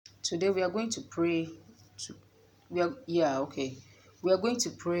Today we are going to pray to we are going to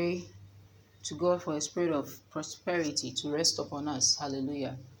pray to God for a spirit of prosperity to rest upon us.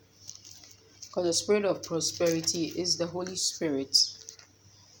 Hallelujah. Because the spirit of prosperity is the Holy Spirit,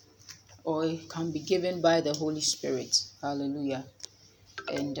 or it can be given by the Holy Spirit. Hallelujah.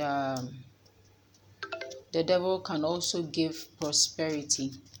 And the devil can also give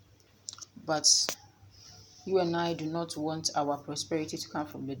prosperity, but you and I do not want our prosperity to come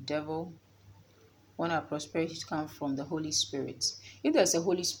from the devil. We want our prosperity to come from the Holy Spirit. If there's a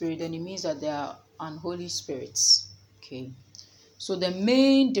Holy Spirit, then it means that there are unholy spirits. Okay. So the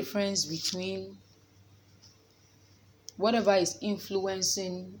main difference between whatever is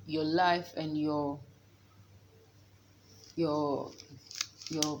influencing your life and your the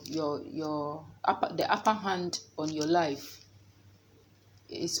upper hand on your life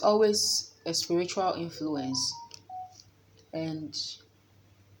is always a spiritual influence, and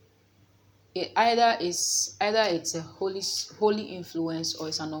it's a holy influence or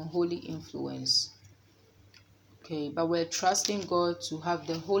it's an unholy influence. Okay, but we're trusting God to have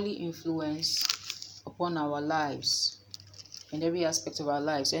the holy influence upon our lives in every aspect of our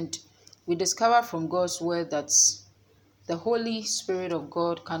lives. And we discover from God's word that the Holy Spirit of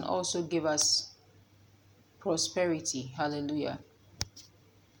God can also give us prosperity. Hallelujah.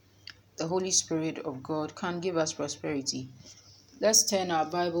 The Holy Spirit of God can give us prosperity. Let's turn our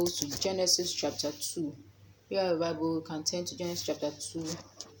Bibles to Genesis chapter 2. If you have a Bible, you can turn to Genesis chapter 2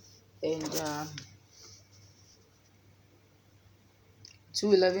 and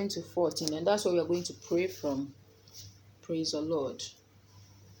 2:11 to 14. And that's what we are going to pray from. Praise the Lord.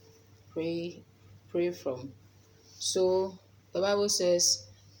 Pray from. So the Bible says,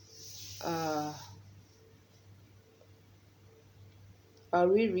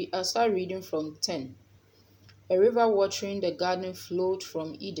 I'll start reading from 10. A river watering the garden flowed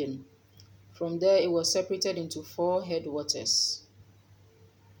from Eden. From there it was separated into 4 headwaters.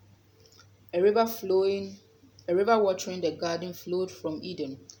 A river watering the garden flowed from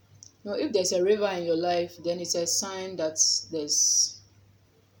Eden. Now, if there's a river in your life, then it's a sign that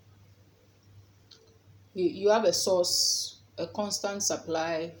you have a source, a constant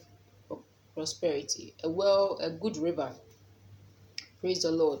supply of prosperity, a good river. Praise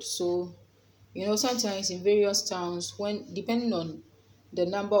the Lord. So, sometimes in various towns, when depending on the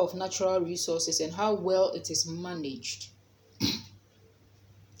number of natural resources and how well it is managed,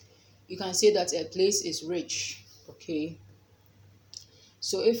 you can say that a place is rich. Okay.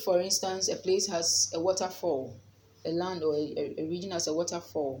 So if, for instance, a place has a waterfall, a land or a region has a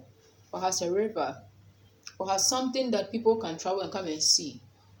waterfall, or has a river, or has something that people can travel and come and see,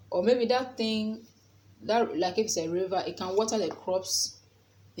 or maybe that thing, that like if it's a river, it can water the crops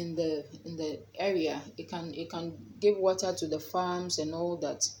in the area. It can give water to the farms and all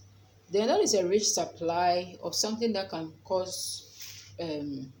that. Then that is a rich supply of something that can cause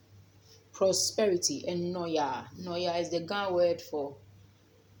prosperity. And noya is the Ghana word for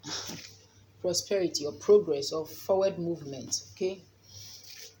prosperity or progress or forward movement. Okay,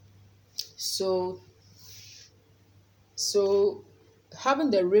 so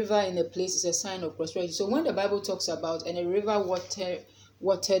having the river in a place is a sign of prosperity. So when the Bible talks about and a river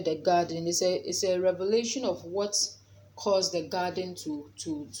watered the garden, it's a revelation of what caused the garden to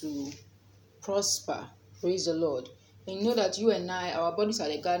prosper. Praise the Lord. And you know that you and I, our bodies are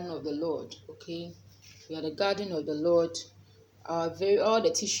the garden of the Lord. Okay, we are the garden of the Lord. All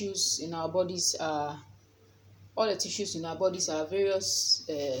the tissues in our bodies are various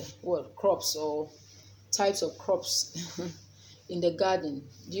crops or types of crops in the garden.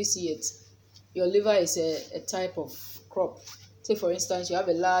 Do you see it? Your liver is a type of crop. Say for instance, you have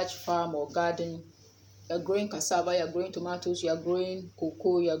a large farm or garden. You're growing cassava, you're growing tomatoes, you're growing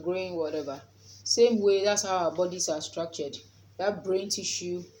cocoa, you're growing whatever. Same way, that's how our bodies are structured. You have brain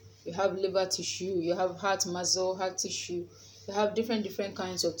tissue, you have liver tissue, you have heart tissue, you have different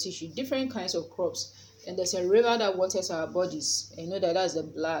kinds of tissue, different kinds of crops. And there's a river that waters our bodies. And you know that that's the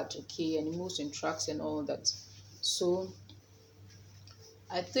blood, okay, and it moves in tracks and all that. So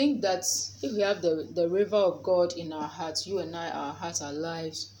I think that if we have the river of God in our hearts, you and I, our hearts, our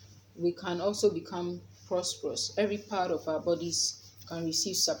lives, we can also become prosperous. Every part of our bodies can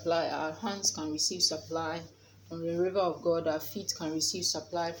receive supply. Our hands can receive supply from the river of God. Our feet can receive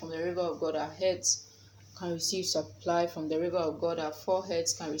supply from the river of God. Our heads can receive supply from the river of God. Our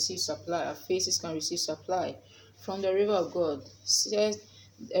foreheads can receive supply. Our faces can receive supply from the river of God. Says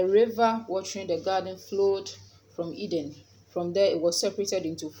a river watering the garden flowed from Eden. From there it was separated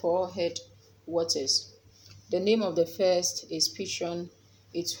into 4 headwaters. The name of the first is Pishon.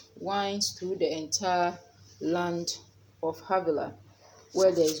 It winds through the entire land of Havilah.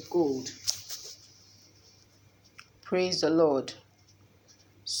 where there is gold. Praise the Lord.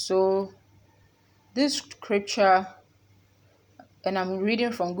 So this scripture, and I'm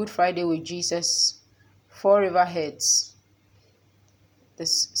reading from Good Friday with Jesus, 4 riverheads. The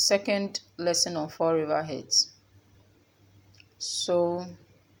second lesson on 4 riverheads. So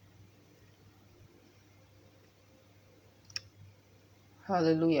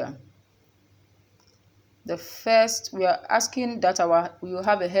hallelujah. The first, we are asking that we will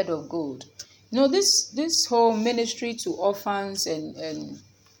have a head of gold. You know, this whole ministry to orphans and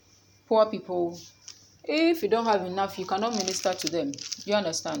poor people, if you don't have enough, you cannot minister to them. You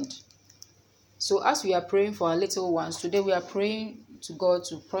understand? So as we are praying for our little ones, today we are praying to God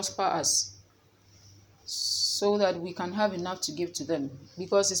to prosper us so that we can have enough to give to them,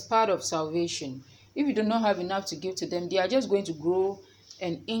 because it's part of salvation. If you do not have enough to give to them, they are just going to grow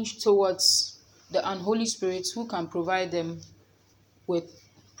and inch towards the unholy spirits who can provide them with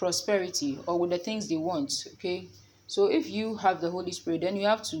prosperity or with the things they want. Okay, so if you have the Holy Spirit, then you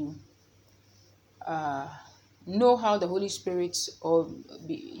have to know how the Holy Spirit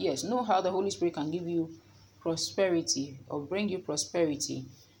know how the Holy Spirit can give you prosperity or bring you prosperity,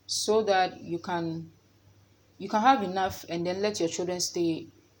 so that you can have enough, and then let your children stay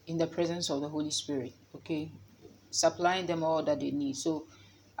in the presence of the Holy Spirit. Okay, supplying them all that they need. So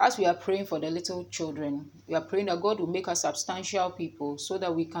as we are praying for the little children, we are praying that God will make us substantial people so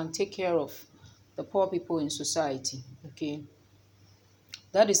that we can take care of the poor people in society. Okay,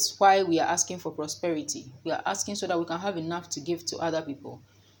 that is why we are asking for prosperity. We are asking so that we can have enough to give to other people,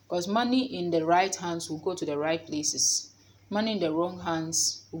 because money in the right hands will go to the right places. Money in the wrong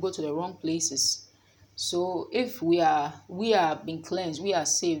hands will go to the wrong places. So if we are being cleansed, we are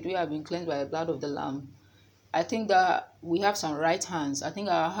saved, we have been cleansed by the blood of the Lamb, I think that we have some right hands. I think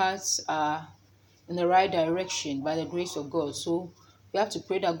our hearts are in the right direction by the grace of God. So we have to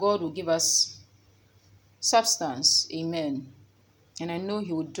pray that God will give us substance. Amen. And I know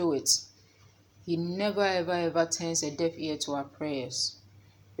He will do it. He never, ever, ever turns a deaf ear to our prayers.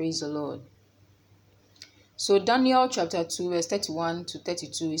 Praise the Lord. So Daniel chapter 2, verse 31 to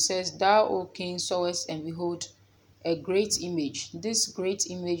 32, it says, Thou, O king, sawest, and behold, a great image. This great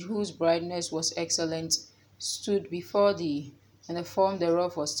image, whose brightness was excellent, stood before thee, and the form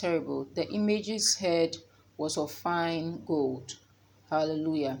thereof was terrible. The image's head was of fine gold.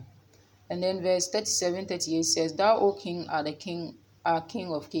 Hallelujah. And then verse 37, 38 says, Thou, O king, art king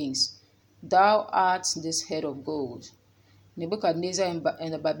of kings. Thou art this head of gold. Nebuchadnezzar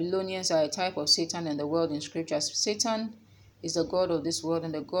and the Babylonians are a type of Satan and the world in scriptures. Satan is the god of this world,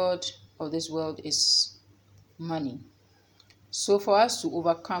 and the god of this world is money. So for us to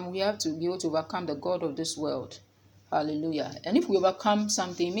overcome, we have to be able to overcome the god of this world. Hallelujah. And if we overcome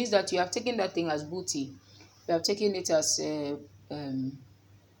something, it means that you have taken that thing as booty. You have taken it as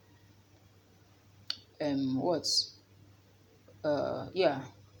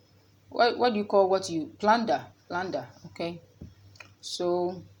what do you call what you plunder? Okay.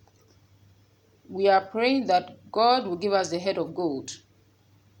 So we are praying that God will give us the head of gold.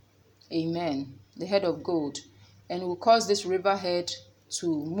 Amen. The head of gold. And will cause this riverhead to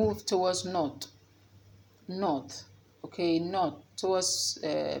move towards north. Okay, north. Towards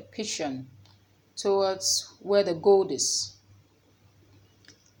Pishon. Towards where the gold is.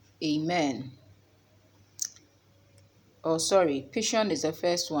 Amen. Oh, sorry. Pishon is the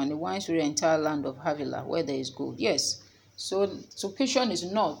first one. It winds through the entire land of Havilah, where there is gold. Yes. So Pishon is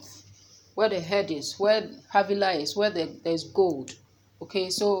north, where the head is, where Havilah is, where there's gold.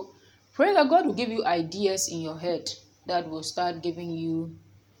 Okay, so pray that God will give you ideas in your head that will start giving you,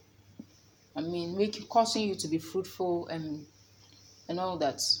 causing you to be fruitful and all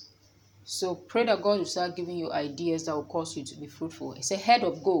that. So pray that God will start giving you ideas that will cause you to be fruitful. It's a head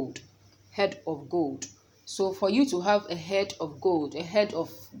of gold. So for you to have a head of gold, a head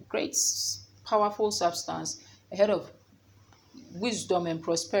of great, powerful substance, a head of wisdom and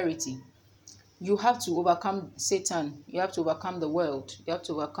prosperity, you have to overcome Satan. You have to overcome the world. You have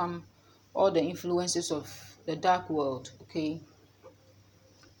to overcome all the influences of the dark world, okay?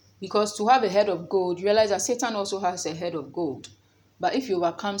 Because to have a head of gold, you realize that Satan also has a head of gold. But if you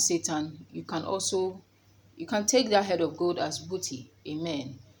overcome Satan, you can take that head of gold as booty.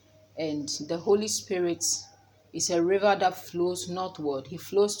 Amen. And the Holy Spirit is a river that flows northward. He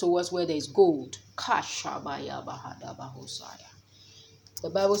flows towards where there is gold. The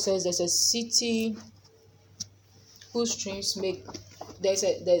Bible says there's a city whose streams make there's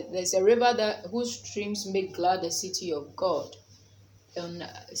a river whose streams make glad the city of God. And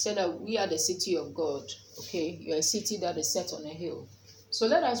it said that we are the city of God. Okay, you're a city that is set on a hill. So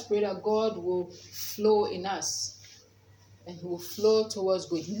let us pray that God will flow in us. and He will flow towards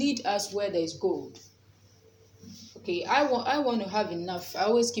good. Lead us where there is gold. Okay, I want to have enough. I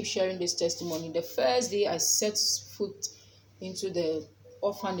always keep sharing this testimony. The first day I set foot into the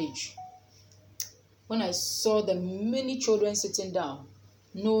orphanage, when I saw the many children sitting down,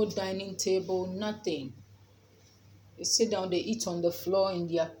 no dining table, nothing. They sit down, they eat on the floor in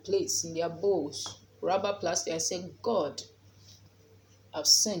their plates, in their bowls, rubber plastic. I said, God, I've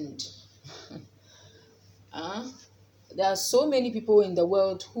sinned. There are so many people in the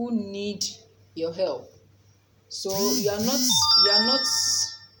world who need your help. So you are not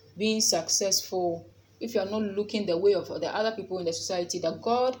being successful if you are not looking the way of the other people in the society that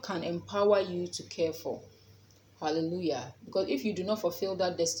God can empower you to care for. Hallelujah. Because if you do not fulfill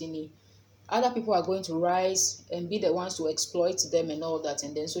that destiny, other people are going to rise and be the ones to exploit them and all that,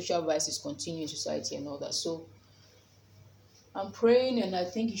 and then social vices continue in society and all that. So I'm praying, and I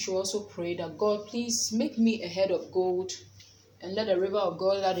think you should also pray that God, please make me a head of gold, and let the river of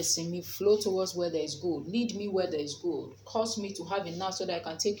God that is in me flow towards where there is gold. Lead me where there is gold. Cause me to have enough so that I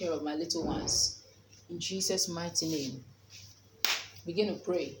can take care of my little ones. In Jesus' mighty name. Begin to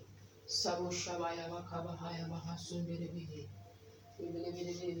pray.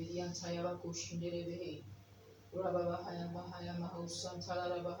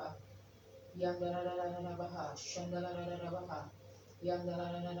 Yandarararabaha, Shandarararabaha,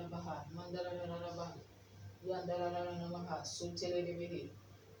 Yandarararabaha, Mandarararabaha, Yandarararabaha, Sutelebehe,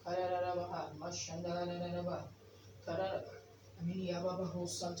 Kararabaha, Mashandarararabaha, Karar, Aminiabaho,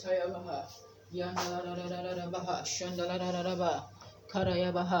 Santayabaha, Yandarararabaha, Shandarararabaha,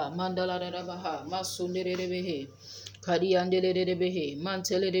 Karayabaha, Mandarararabaha, Masunderebehe, Kariandelebehe,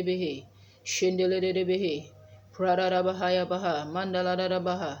 Mantelebehe, Shendelebehe, Prararabaha,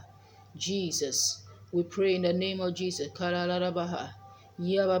 Mandararabaha. Jesus, we pray in the name of Jesus. Karalarabaha,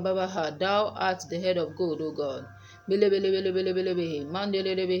 Yababaha, thou art the head of gold, O God. Bilebelebelebelebehe,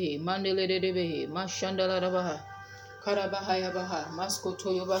 Mandelebehe, Mandelebehe, Mashandalarabaha, Karabahayabaha,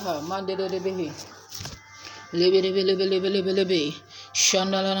 Maskotoyobaha, Mandelebehe. The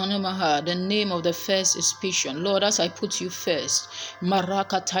name of the first is Pishon. Lord, as I put you first,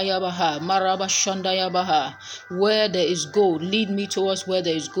 Marakatayabaha, Marabashandayabaha, where there is gold, lead me towards where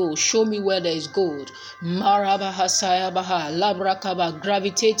there is gold. Show me where there is gold. Marabahasayabaha, Labrakaba,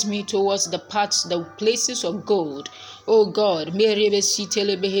 gravitate me towards the paths, the places of gold. Oh God,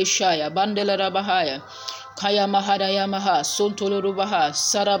 Merebesitelebeheshaya, Bandelarabahaya. Kaya Mahadaya Maha, Sontolorubaha,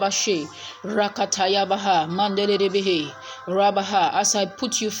 Sarabashe, Rakataya Baha, Mandelebehe, Rabaha. As I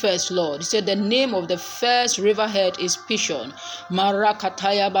put you first, Lord, he said the name of the first riverhead is Pishon,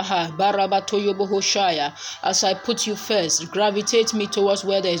 Marakataya Baha, Barabatoyobohoshaya. As I put you first, gravitate me towards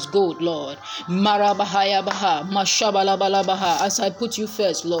where there is gold, Lord. Marabahaya Baha, Mashabalabalabaha. As I put you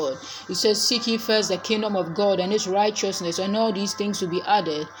first, Lord, he says, seek ye first the kingdom of God and his righteousness, and all these things will be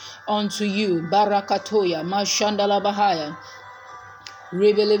added unto you. Barakatoya, Mashandala Bahaya,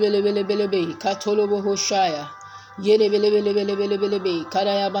 Rebelebelebelebelebe, Katolobo Hoshaya, Yelebelebelebelebelebe,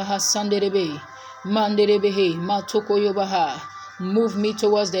 Kadaya Baha Sanderebe, Manderebehe, Matoko Yobaha. Move me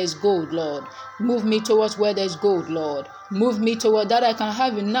towards there is gold, Lord. Move me towards where there is gold, Lord. Move me toward that I can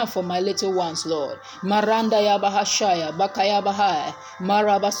have enough for my little ones, Lord. Maranda Yabahashaya, Bakaya Bahaya,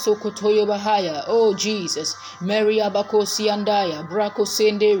 Marabasokotoyo Bahaya. Oh Jesus, Maria Bakosi Andaya, Brako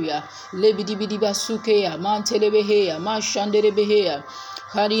Senderia, Lebidibidibasukeya, Mantelebehea, Mashandelebehea,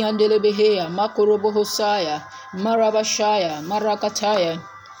 Hariandelebehea, Makorobohosaya, Marabashaya, Marakataya,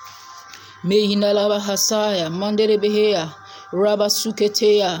 Mehinalabahasaya, Mandelebehea,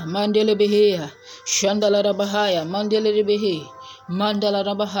 Rabasuketea, Mandelebehea, Shandalarabahaya, Mandelebehe,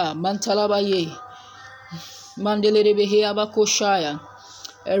 Mandalarabaha, Mantalabaye, Mandelebehe Abakoshaya.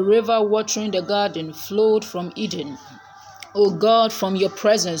 A river watering the garden flowed from Eden. Oh God, from your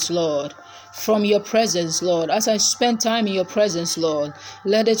presence, Lord. From your presence, Lord. As I spend time in your presence, Lord,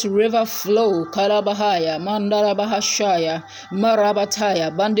 let its river flow. Karabahaya, Mandarabahashaya,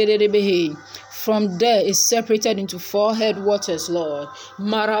 Marabataya, Banderebehe. From there is separated into 4 headwaters, Lord.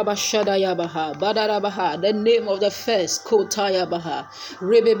 Marabashadayabaha, Badarabaha, the name of the first, Kotayabaha,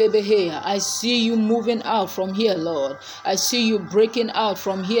 Rebebebehea. I see you moving out from here, Lord. I see you breaking out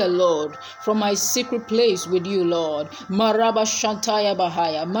from here, Lord. From my secret place with you, Lord.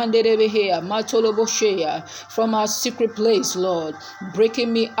 Marabashantayabahaya, Manderebehea, Matoloboshea. From our secret place, Lord.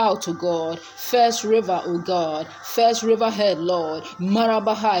 Breaking me out, to God. First river, O God. First riverhead, Lord.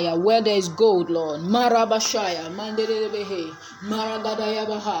 Marabahaya, where there is gold, Lord. Marabashaya, Manderebehe,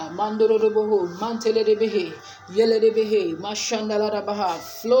 Maragadayabaha, Mandoroboho, Mantelebehe, Yelebehe, Mashandalabaha,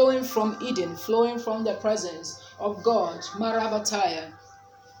 flowing from Eden, flowing from the presence of God. Marabataya,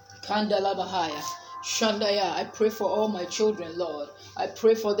 Kandalabahaya, Shandaya, I pray for all my children, Lord. I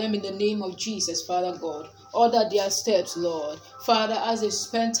pray for them in the name of Jesus, Father God. Order their steps, Lord. Father, as they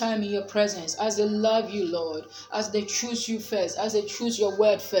spend time in your presence, as they love you, Lord, as they choose you first, as they choose your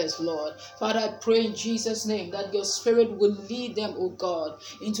word first, Lord. Father, I pray in Jesus' name that your spirit will lead them, O God,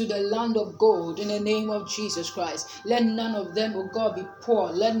 into the land of gold in the name of Jesus Christ. Let none of them, O God, be poor.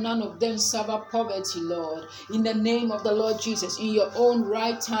 Let none of them suffer poverty, Lord. In the name of the Lord Jesus, in your own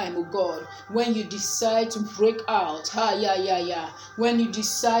right time, O God, when you decide to break out, when you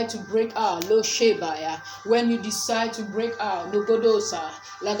decide to break out, lo shebaya, when you decide to break out, Logodosa,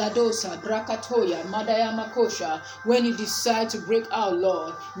 Lagadosa, Brakatoya, Madaya Makosha, when you decide to break out,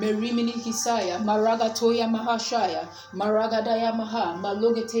 Lord, Merimini Kisaya, Maragatoya Mahashaya, Maragadaya Maha,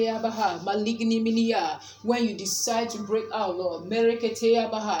 Malogetea Baha, Maligni Minia, when you decide to break out, Lord, Mereketea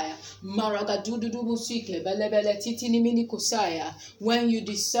Bahaya, Maragadudu Musike, Belebele Titini Mini Kosaya, when you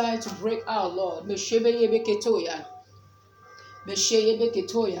decide to break out, Lord, Meshebe Yebeketoya, Mesheyebe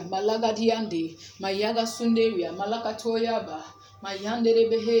Ketoya, Malagadiande, Mayaga Sunderia, Malakatoya Ba,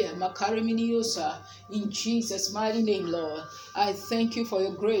 Mayandere Behea, Makariminiyosa, in Jesus' mighty name, Lord. I thank you for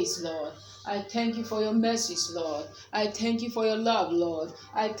your grace, Lord. I thank you for your mercies, Lord. I thank you for your love, Lord.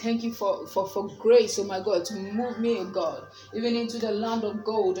 I thank you for grace, oh my God, to move me, oh God, even into the land of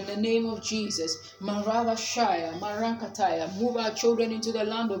gold in the name of Jesus. Marava Shaya, Marankataya, move our children into the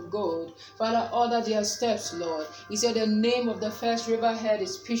land of gold. Father, order their steps, Lord. He said the name of the first riverhead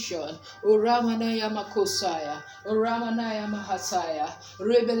is Pishon. O Ramanaya Makosaya, O Ramanaya Mahasaya,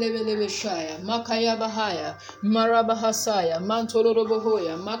 Rebelebelebe Shaya, Makaya Bahaya, Marabahasaya,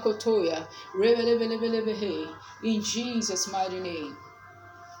 Mantorobohoya, Makotoya, Rebelebelebehe. In Jesus' mighty name.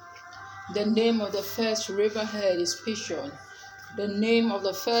 The name of the first riverhead is Pishon. The name of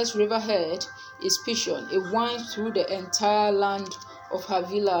the first riverhead is Pishon. It winds through the entire land of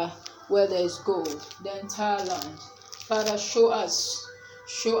Havilah where there is gold. The entire land. Father, show us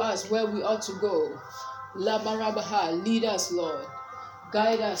where we ought to go. Labarabaha, lead us, Lord.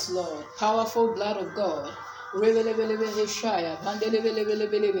 Guide us, Lord. Powerful blood of God. Rebelebelebehe Shaya,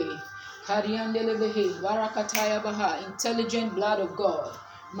 Bandelebelebelebelebe. Kariandelebehe, Barakataya Baha, intelligent blood of God.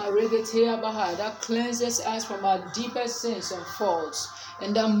 Marigetea Baha, that cleanses us from our deepest sins and faults,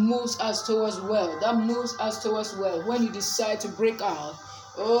 and that moves us towards well. That moves us towards well. When you decide to break out,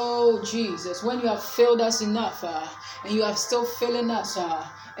 oh Jesus, when you have failed us enough, and you are still failing us,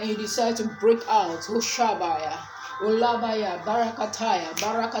 and you decide to break out, oh Shabaya, Olabaya, Barakataya,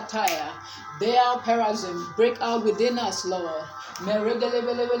 Baal Perazim, break out within us, Lord.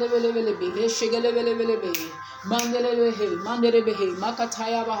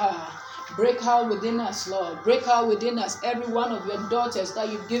 Makataya Baha. Break out within us, Lord. Break out within us every one of your daughters that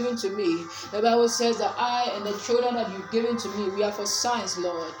you've given to me. The Bible says that I and the children that you've given to me, we are for signs,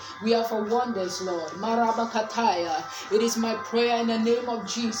 Lord. We are for wonders, Lord. Marabakataya. It is my prayer in the name of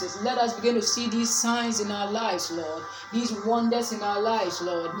Jesus. Let us begin to see these signs in our lives, Lord. These wonders in our lives,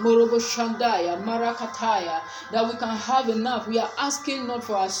 Lord. Morobo Shandaya, Marakataya. That we can have enough. We are asking not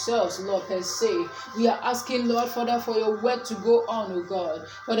for ourselves, Lord, per se. We are asking, Lord, Father, for your word to go on, oh God.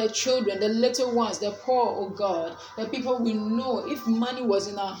 For the children, the little ones, the poor, oh God, the people we know, if money was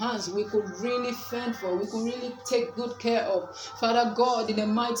in our hands, we could really fend for, we could really take good care of. Father God, in the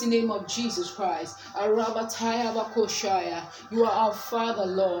mighty name of Jesus Christ, Arabataya Bakoshaya, you are our Father,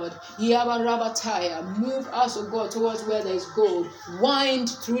 Lord. Yabarabataya, move us, oh God, towards where there is gold. Wind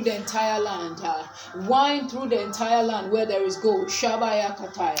through the entire land, wind through the entire land where there is gold. Shabaya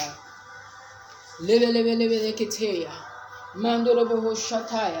Kataya, Leve Keteya. Mandorobo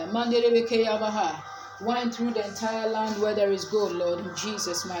Shataya, Manderebekeya Baha. Wind through the entire land where there is gold, Lord, in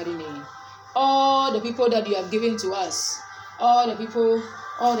Jesus' mighty name. All the people that you have given to us, all the people,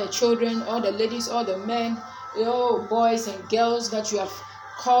 all the children, all the ladies, all the men, oh boys and girls that you have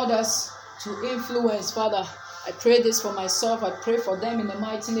called us to influence, Father. I pray this for myself. I pray for them in the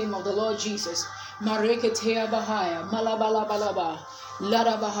mighty name of the Lord Jesus. Mareketea Bahaya, Malabalabalaba,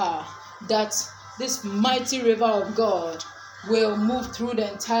 Ladabaha, that this mighty river of God will move through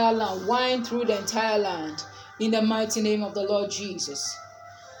the entire land, wind through the entire land, in the mighty name of the Lord Jesus.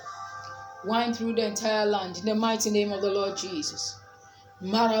 Wind through the entire land, in the mighty name of the Lord Jesus.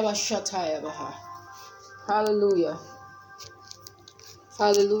 Marabashataya Baha. Hallelujah.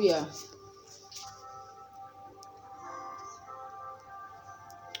 Hallelujah.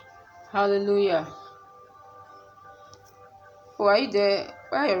 Hallelujah. Oh, are you there?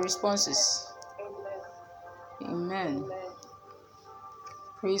 Where are your responses? Amen.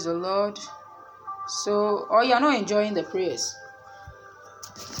 Praise the Lord. So, oh, you're not enjoying the prayers.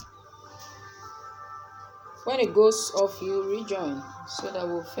 When it goes off, you rejoin so that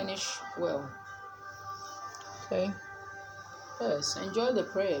we'll finish well. Okay. Yes, enjoy the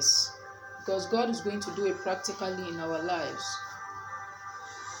prayers because God is going to do it practically in our lives.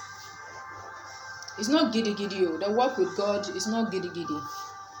 It's not giddy giddy. The work with God is not giddy giddy.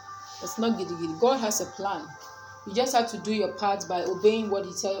 It's not giddy giddy. God has a plan. You just have to do your part by obeying what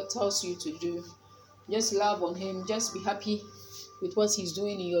He tells you to do. Just love on Him. Just be happy with what He's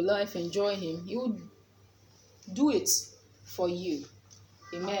doing in your life. Enjoy Him. He will do it for you.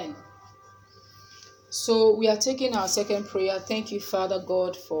 Amen. So we are taking our second prayer. Thank you, Father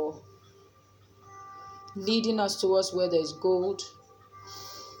God, for leading us towards where there is gold.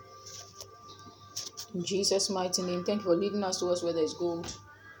 In Jesus' mighty name, thank you for leading us towards where there is gold.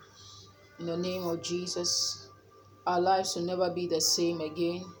 In the name of Jesus, our lives will never be the same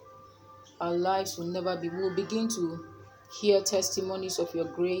again. Our lives will never be. We'll begin to hear testimonies of your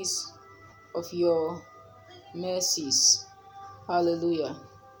grace, of your mercies. Hallelujah.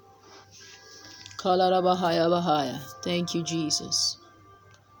 Thank you, Jesus.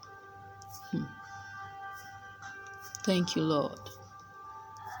 Thank you, Lord.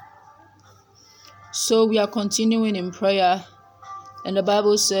 So we are continuing in prayer, and the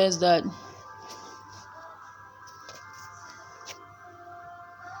Bible says that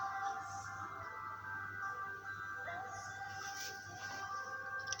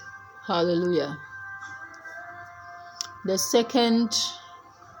hallelujah. The second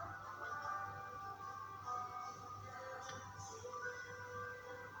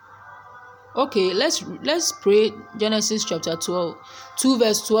okay, let's pray Genesis chapter 12, 2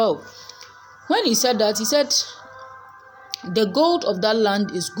 verse 12. When he said that, he said, the gold of that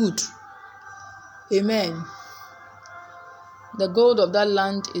land is good. Amen. The gold of that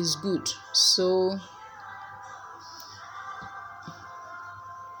land is good. So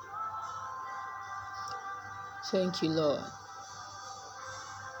thank you, Lord.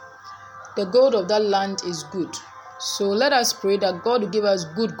 The gold of that land is good. So let us pray that God will give us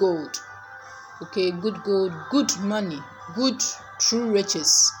good gold. Okay, good gold, good money, good true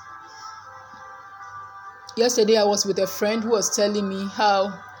riches. Yesterday I was with a friend who was telling me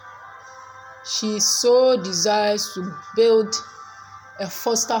how she so desires to build a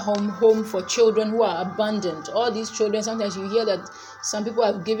foster home for children who are abandoned. All these children, sometimes you hear that some people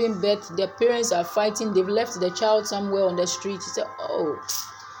have given birth, their parents are fighting, they've left the child somewhere on the street. You say, oh,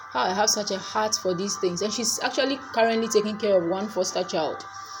 how I have such a heart for these things. And she's actually currently taking care of one foster child.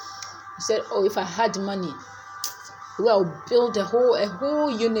 She said, oh, if I had money, well, I'll build a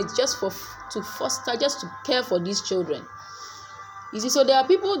whole unit just to foster, just to care for these children. You see, so there are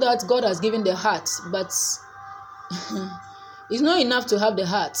people that God has given the heart, but it's not enough to have the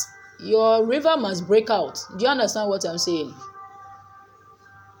heart. Your river must break out. Do you understand what I'm saying?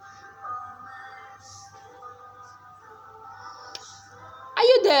 Are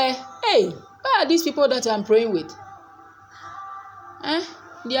you there? Hey, where are these people that I'm praying with?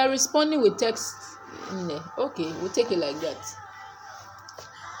 They are responding with text in there. Okay, we'll take it like that.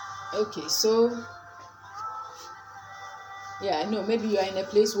 Okay, so yeah, I know maybe you are in a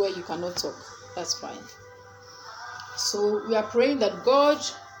place where you cannot talk. That's fine. So we are praying that God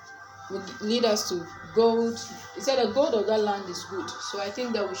will lead us to gold. He said the gold of that land is good. So I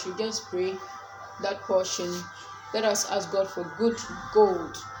think that we should just pray that portion. Let us ask God for good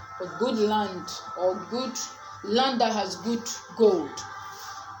gold, for good land, or good land that has good gold.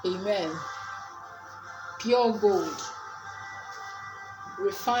 Amen. Pure gold,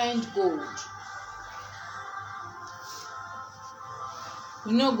 refined gold.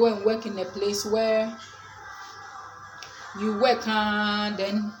 You not go and work in a place where you work and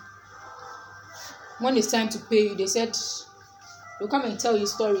then when it's time to pay you, they said they'll come and tell you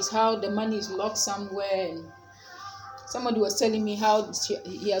stories how the money is locked somewhere. And somebody was telling me how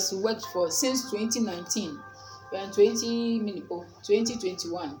he has worked for since 2019. We are in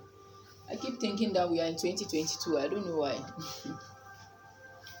 2021. I keep thinking that we are in 2022. I don't know why.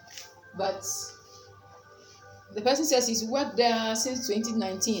 But the person says he's worked there since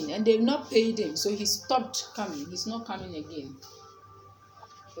 2019 and they've not paid him. So he stopped coming. He's not coming again.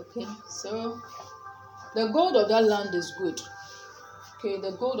 Okay, so the gold of that land is good. Okay,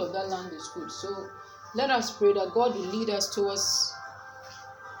 the gold of that land is good. So let us pray that God will lead us towards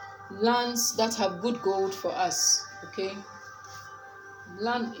lands that have good gold for us. Okay,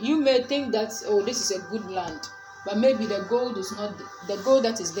 land. You may think that, oh, this is a good land, but maybe the gold is not, the gold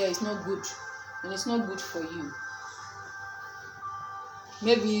that is there is not good, and it's not good for you.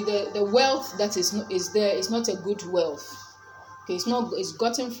 Maybe the wealth that is there is not a good wealth. Okay, it's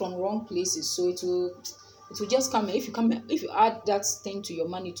gotten from wrong places, so it will just come. If you add that thing to your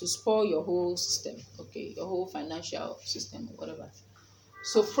money, to spoil your whole system. Okay, your whole financial system or whatever.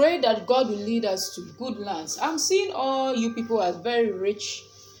 So pray that God will lead us to good lands. I'm seeing all you people as very rich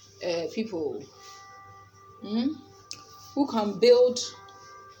people who can build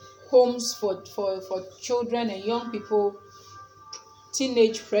homes for children and young people,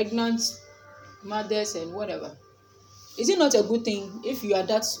 teenage, pregnant mothers and whatever. Is it not a good thing if you are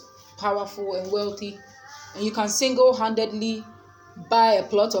that powerful and wealthy and you can single-handedly buy a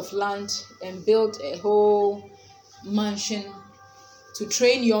plot of land and build a whole mansion to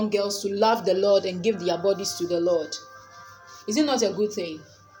train young girls to love the Lord and give their bodies to the Lord? Is it not a good thing?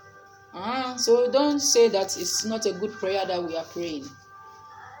 So don't say that it's not a good prayer that we are praying.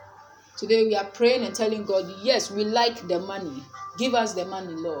 Today we are praying and telling God, yes, we like the money. Give us the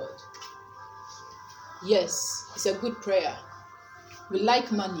money, Lord. Yes, it's a good prayer. We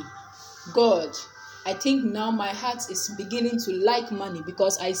like money. God, I think now my heart is beginning to like money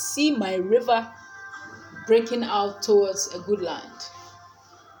because I see my river breaking out towards a good land.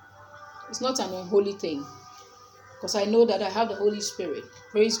 It's not an unholy thing because I know that I have the Holy Spirit.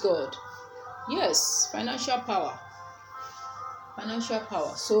 Praise God. Yes, financial power. Financial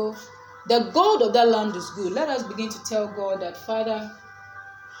power. So the gold of that land is good. Let us begin to tell God that, Father,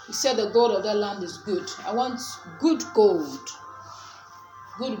 you said the gold of that land is good. I want good gold.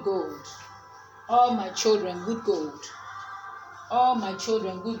 Good gold. All my children, good gold. All my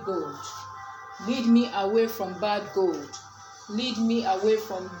children, good gold. Lead me away from bad gold. Lead me away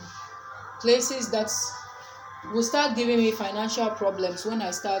from places that will start giving me financial problems when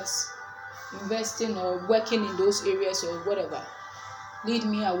I start investing or working in those areas or whatever. Lead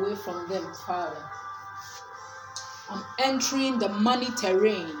me away from them, Father. I'm entering the money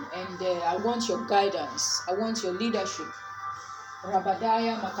terrain and I want your guidance. I want your leadership.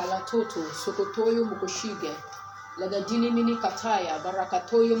 Rabadaya makalatoto, sokotoyo mukoshige, lagadini mini kataya,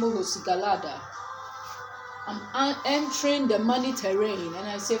 barakatoyo mohosigalada. I'm entering the money terrain and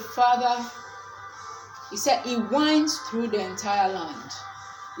I say, Father, he said it winds through the entire land.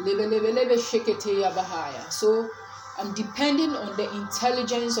 So I'm depending on the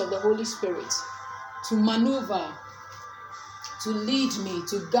intelligence of the Holy Spirit to maneuver, to lead me,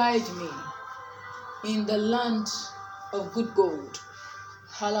 to guide me in the land of good gold.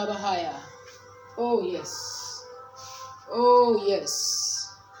 Halabahaya. Oh yes. Oh yes.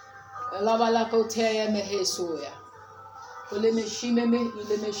 Labalakotea mehesoya. Ulemeshimeme,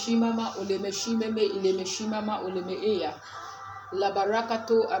 ulemeshimama, ulemeshimeme, ulemeshimama, ulemeea.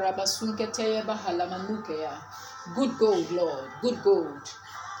 Labarakato arabasunketea bahalamanukeya. Good gold, Lord. Good gold.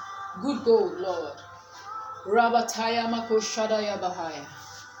 Good gold, Lord. Rabataya makoshadaya bahaya.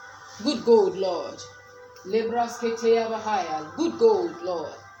 Good gold, Lord. Lebrasketea bahaya. Good gold,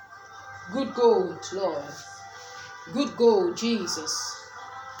 Lord. Good gold, Lord. Good gold, Jesus.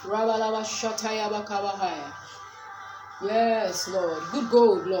 Rabalaba shataya bakabahaya. Yes, Lord. Good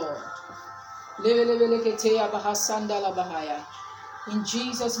gold, Lord. Lebelebeleketea bahasandala bahaya. In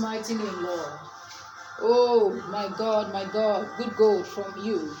Jesus' mighty name, Lord. Oh, my God, my God. Good gold from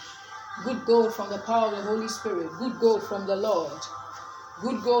you. Good gold from the power of the Holy Spirit. Good gold from the Lord.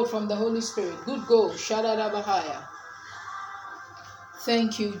 Good gold from the Holy Spirit. Good gold. Shadada bahaya.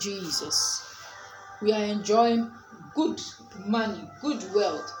 Thank you, Jesus. We are enjoying good money, good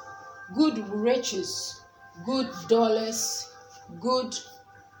wealth, good riches, good dollars, good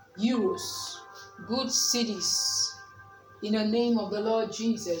euros, good cities. In the name of the Lord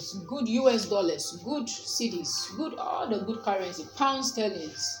Jesus, good US dollars, good cities, good all the good currency, pound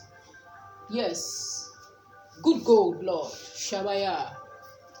sterling. Yes, good gold, Lord. Shabaya,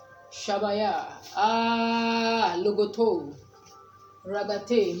 Shabaya, Logoto.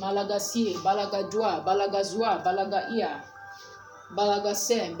 Ragate, Malagasie, Balagadua, Balagazua, Balagaia,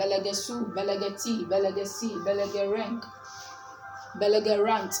 Balagasen, Belagasu, Belagati, Belagasi, Belagerank,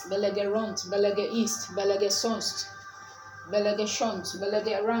 Belagerant, Belageront, Belega East, Belagesonst, Belegashont,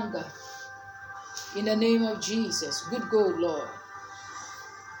 Belageranga. In the name of Jesus, good gold, Lord.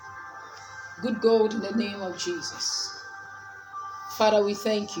 Good gold in the name of Jesus. Father, we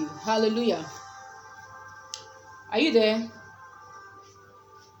thank you. Hallelujah. Are you there?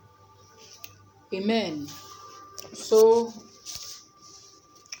 Amen. So,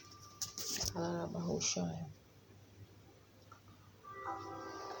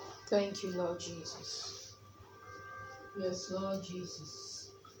 thank you, Lord Jesus. Yes, Lord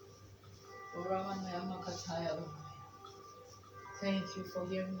Jesus. Thank you for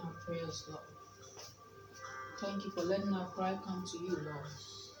hearing our prayers, Lord. Thank you for letting our cry come to you, Lord.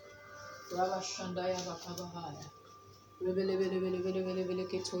 Rabba Shandaya Bakabahaya. Rebele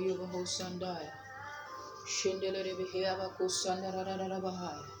Ketoyo Baho Sandaya. Shindele Rebehea Bako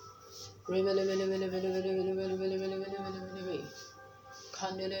Sandarabahaya. Rebele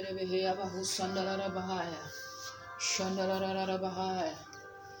Candelere Behia Bahusandara Bahaya. Shandarara Bahaya.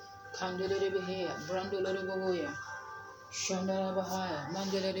 Candelere Behia. Brandolere Bohoya. Shandara Bahaya.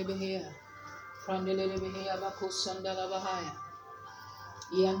 Mandelere Behia. Prandelere Behia Bakusandara Bahaya.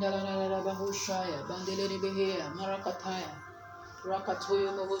 Yandara Bahushaya. Bandelere Behia. Marakataya.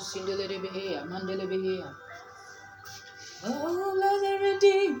 Rakatoyo Mohosindelere Behia. Mandele Behia. Oh, Lord the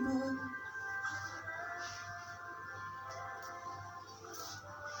Redeemer.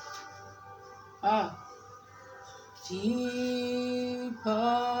 Deep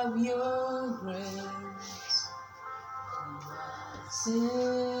of your grace, my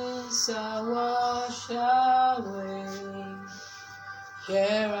sins are washed away.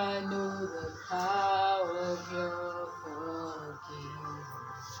 Here I know the power of your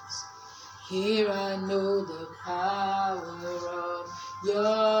forgiveness. Here I know the power of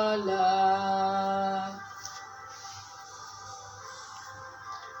your love.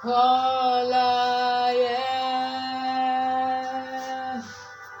 All I am,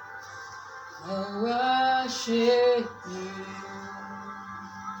 I worship you.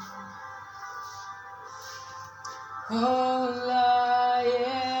 All I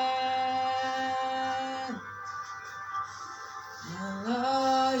am, I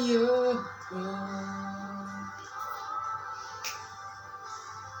love your throne.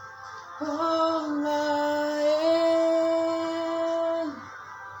 All I am,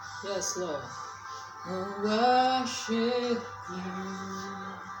 yes, Lord, I worship you.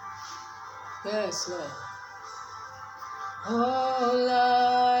 Yes, Lord. All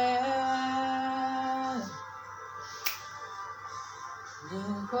I am,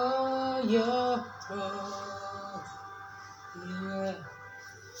 before your throne, yeah,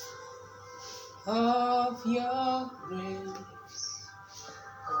 of your grace,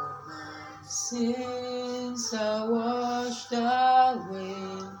 all my sins are washed away.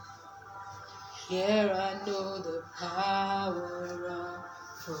 Here I know the power of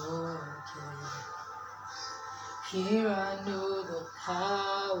forgiveness. Here I know the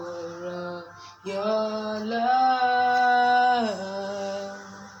power of your love.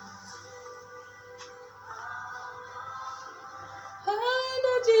 And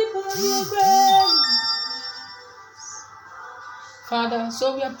the deep of your grace. Father,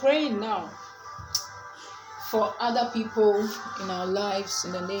 so we are praying now for other people in our lives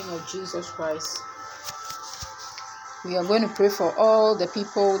in the name of Jesus Christ. We are going to pray for all the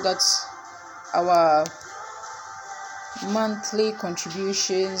people that our monthly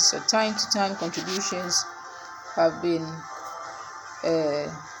contributions or time-to-time contributions have been a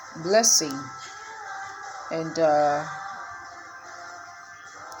blessing. And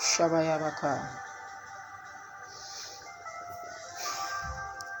Shabayabaka.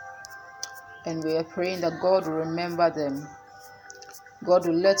 And we are praying that God will remember them. God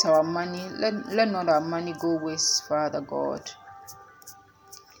will let our money, let not our money go waste, Father God.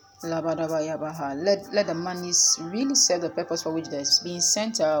 Let the monies really serve the purpose for which they're being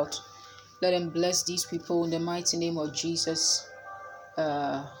sent out. Let them bless these people in the mighty name of Jesus.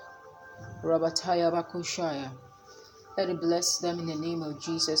 Rabataya Bakushaya. Let it bless them in the name of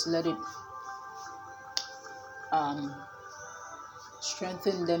Jesus. Let it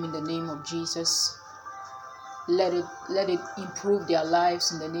strengthen them in the name of Jesus. Let it improve their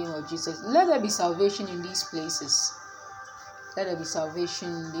lives in the name of Jesus. Let there be salvation in these places. Let there be salvation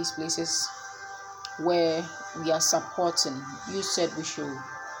in these places where we are supporting. You said we should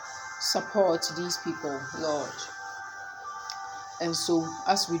support these people, Lord. And so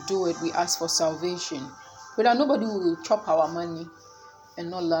as we do it, we ask for salvation. Pray that nobody will chop our money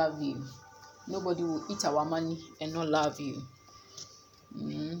and not love you. Nobody will eat our money and not love you.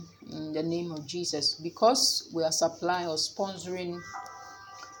 In the name of Jesus. Because we are supplying or sponsoring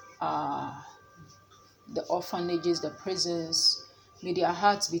the orphanages, the prisons, may their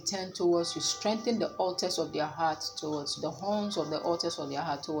hearts be turned towards you. Strengthen the altars of their heart towards you, the horns of the altars of their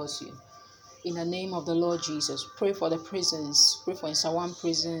heart towards you. In the name of the Lord Jesus, pray for the prisons. Pray for Insawam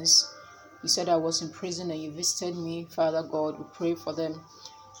prisons. You said I was in prison and you visited me, Father God. We pray for them.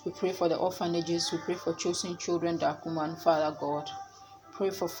 We pray for the orphanages. We pray for chosen children, Dakuman, Father God. Pray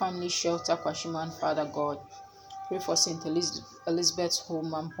for family shelter, Kwashiman, Father God. Pray for St. Elizabeth's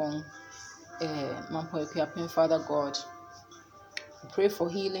home, Mampong, Father God. Pray for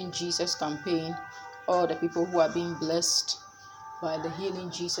Healing Jesus campaign. All the people who are being blessed by the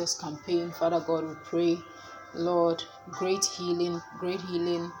Healing Jesus campaign, Father God, we pray, Lord, great healing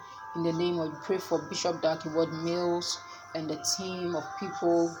in the name of, pray for Bishop Darkyward Mills and the team of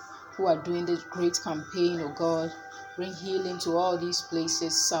people who are doing this great campaign, oh God. Bring healing to all these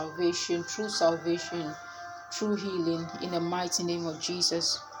places, salvation, true salvation true healing in the mighty name of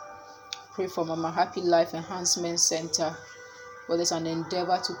Jesus. Pray for Mama Happy Life Enhancement Center, where there's an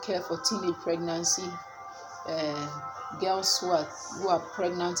endeavor to care for teenage pregnancy, girls who are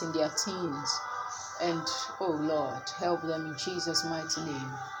pregnant in their teens. And oh Lord, help them in Jesus' mighty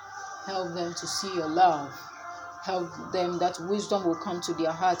name. Help them to see your love. Help them that wisdom will come to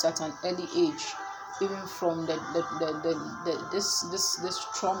their hearts at an early age, even from this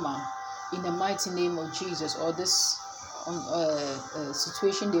trauma, in the mighty name of Jesus, or this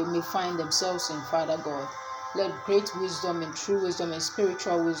situation they may find themselves in, Father God. Let great wisdom and true wisdom and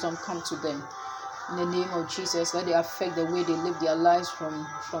spiritual wisdom come to them. In the name of Jesus, let it affect the way they live their lives from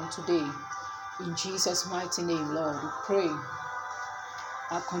today. In Jesus' mighty name, Lord, we pray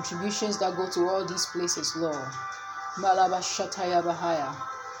our contributions that go to all these places, Lord. Malaba Shataya Bahaya.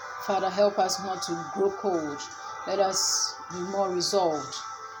 Father, help us not to grow cold. Let us be more resolved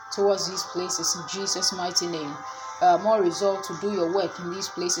towards these places in Jesus' mighty name. More resolved to do your work in these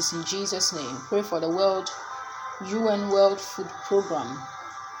places in Jesus' name. Pray for the UN World Food Program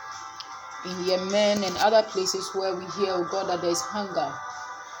in Yemen and other places where we hear, oh God, that there is hunger.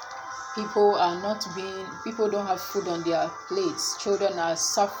 People don't have food on their plates. Children are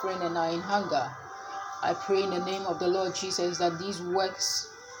suffering and are in hunger. I pray in the name of the Lord Jesus that these works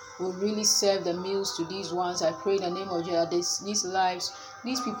will really serve the meals to these ones. I pray in the name of Jesus that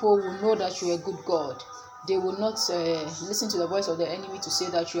these people will know that you are a good God. They will not listen to the voice of the enemy to say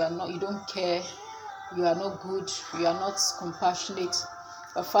that you don't care, you are not good, you are not compassionate.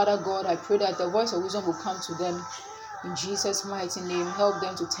 But Father God, I pray that the voice of wisdom will come to them in Jesus' mighty name. Help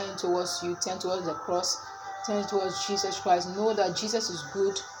them to turn towards you, turn towards the cross, turn towards Jesus Christ. Know that Jesus is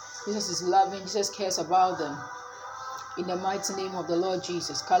good, Jesus is loving, Jesus cares about them. In the mighty name of the Lord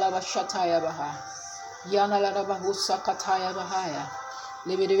Jesus. Kalabashataya Baha. Yana Larabahu Sakataya Bahaya.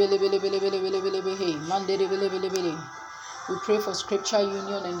 We pray for Scripture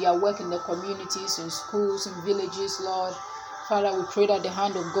Union and their work in the communities, in schools, in villages, Lord. Father, we pray that the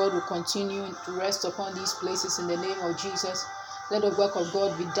hand of God will continue to rest upon these places in the name of Jesus. Let the work of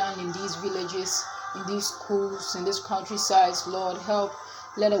God be done in these villages, in these schools, in these countrysides, Lord. Help.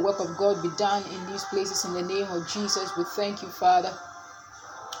 Let the work of God be done in these places in the name of Jesus. We thank you, Father.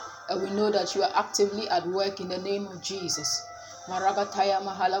 And we know that you are actively at work in the name of Jesus. Maragataya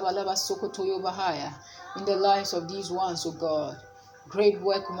Mahalabalaba Sokotoyo Bahaya. In the lives of these ones, oh God. Great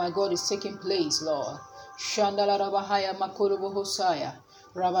work, oh my God, is taking place, Lord. Shandala Bahaya Makorobo Hosaya.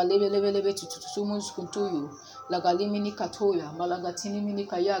 Rabalebe Lebe Tutusumus Kuntuyu. Lagalimini Katoya. Malagatini Mini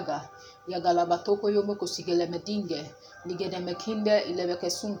Kayaga. Yagalabatoko Yomoko Sigele Medinge. Ligede Mekinde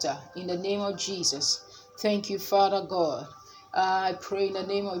Ilebekesunta. In the name of Jesus. Thank you, Father God. I pray in the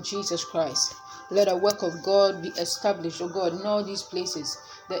name of Jesus Christ. Let the work of God be established, oh God, in all these places.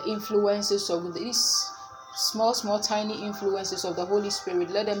 The influences of these small, tiny influences of the Holy Spirit,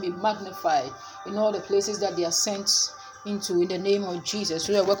 let them be magnified in all the places that they are sent into in the name of Jesus.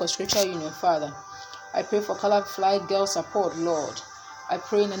 Through the work of Scripture Union, Father. I pray for Color Fly Girl Support, Lord. I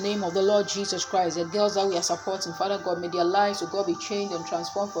pray in the name of the Lord Jesus Christ, the girls that we are supporting, Father God, may their lives, oh God, be changed and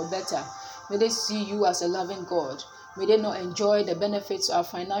transformed for better. May they see you as a loving God. May they not enjoy the benefits, our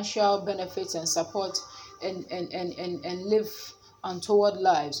financial benefits and support, and live untoward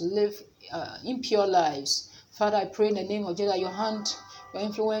lives, live impure lives. Father, I pray in the name of Jesus that your hand, your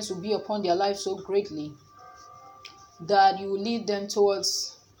influence will be upon their lives so greatly that you will lead them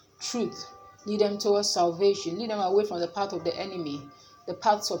towards truth, lead them towards salvation, lead them away from the path of the enemy, the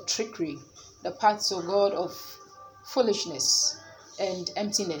paths of trickery, the paths of God of foolishness and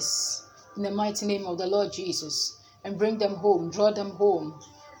emptiness. In the mighty name of the Lord Jesus. And bring them home, draw them home,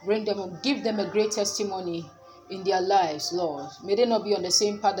 bring them home, give them a great testimony in their lives, Lord. May they not be on the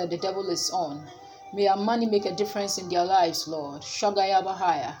same path that the devil is on. May our money make a difference in their lives, Lord. Shagaya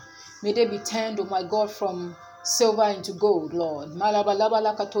Bahaya. May they be turned, oh my God, from silver into gold, Lord.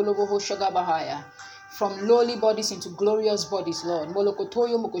 Malabalabala Katoloboho Shagabahaya. From lowly bodies into glorious bodies, Lord.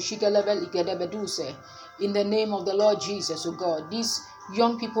 Molokotoyo Mokoshika Level Igedebeduse. In the name of the Lord Jesus, oh God. These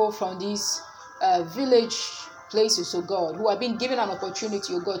young people from these village places, oh God, who have been given an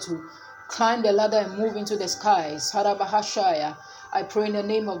opportunity, oh God, to climb the ladder and move into the skies. Harabahashaya. I pray in the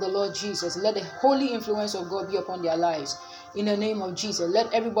name of the Lord Jesus, let the holy influence of God be upon their lives. In the name of Jesus,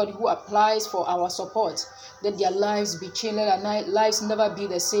 let everybody who applies for our support, let their lives be changed, let their lives never be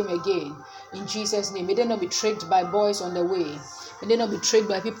the same again. In Jesus' name, may they not be tricked by boys on the way. May they not be tricked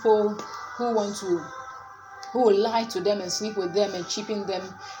by people who will lie to them and sleep with them and cheapen them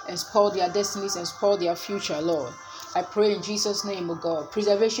and spoil their destinies and spoil their future, Lord. I pray in Jesus' name, O God,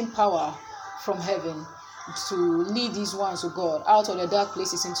 preservation power from heaven to lead these ones, O God, out of the dark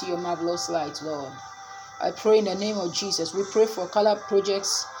places into your marvelous light, Lord. I pray in the name of Jesus. We pray for color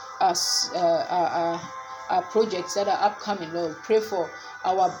projects as our projects that are upcoming, Lord. Pray for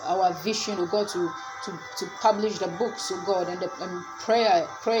our vision, oh God, to publish the books, oh God, and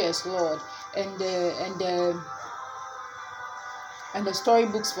prayers, Lord, and the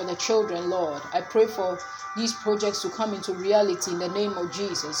storybooks for the children, Lord. I pray for these projects to come into reality in the name of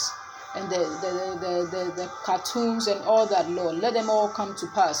Jesus. And the cartoons and all that, Lord. Let them all come to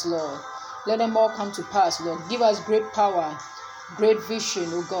pass, Lord. Let them all come to pass, Lord. Give us great power, great vision,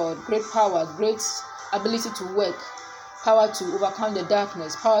 oh God. Great power, great ability to work. Power to overcome the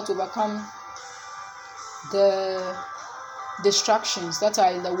darkness. Power to overcome the distractions that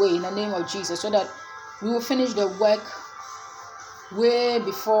are in the way in the name of Jesus. So that we will finish the work way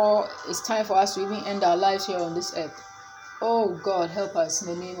before it's time for us to even end our lives here on this earth. Oh God, help us in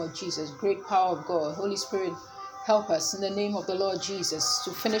the name of Jesus. Great power of God. Holy Spirit, help us in the name of the Lord Jesus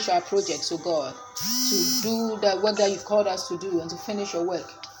to finish our projects, oh God. To do the work that you've called us to do and to finish your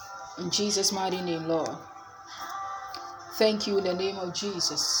work. In Jesus' mighty name, Lord. Thank you in the name of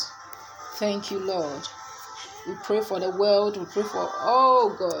Jesus. Thank you, Lord. We pray for the world. We pray for,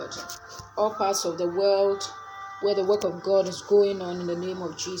 oh God, all parts of the world where the work of God is going on in the name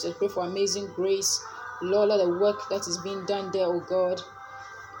of Jesus. Pray for amazing grace. Lord, let the work that is being done there, oh God,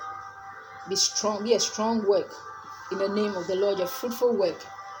 be strong, be a strong work in the name of the Lord, a fruitful work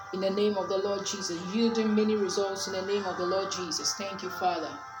in the name of the Lord Jesus, yielding many results in the name of the Lord Jesus. Thank you, Father.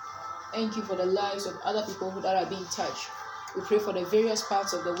 Thank you for the lives of other people that are being touched. We pray for the various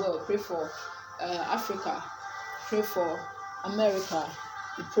parts of the world. Pray for Africa. Pray for America.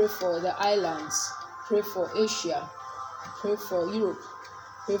 We pray for the islands. Pray for Asia. Pray for Europe.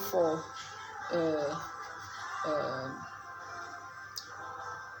 Pray for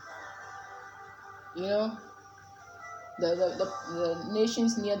the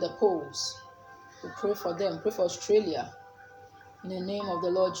nations near the poles. We pray for them. Pray for Australia in the name of the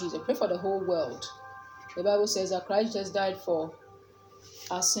Lord Jesus. Pray for the whole world. The Bible says that Christ just died for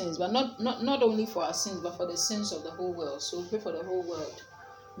our sins, but not only for our sins, but for the sins of the whole world. So we pray for the whole world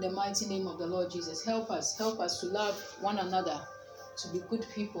in the mighty name of the Lord Jesus. Help us to love one another, to be good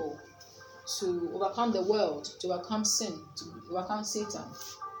people, to overcome the world, to overcome sin, to overcome Satan.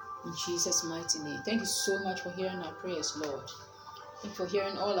 In Jesus' mighty name. Thank you so much for hearing our prayers, Lord. Thank you for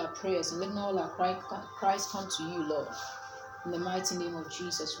hearing all our prayers and letting all our cries come to you, Lord. In the mighty name of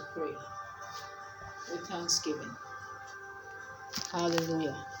Jesus we pray with thanksgiving.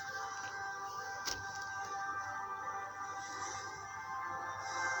 Hallelujah.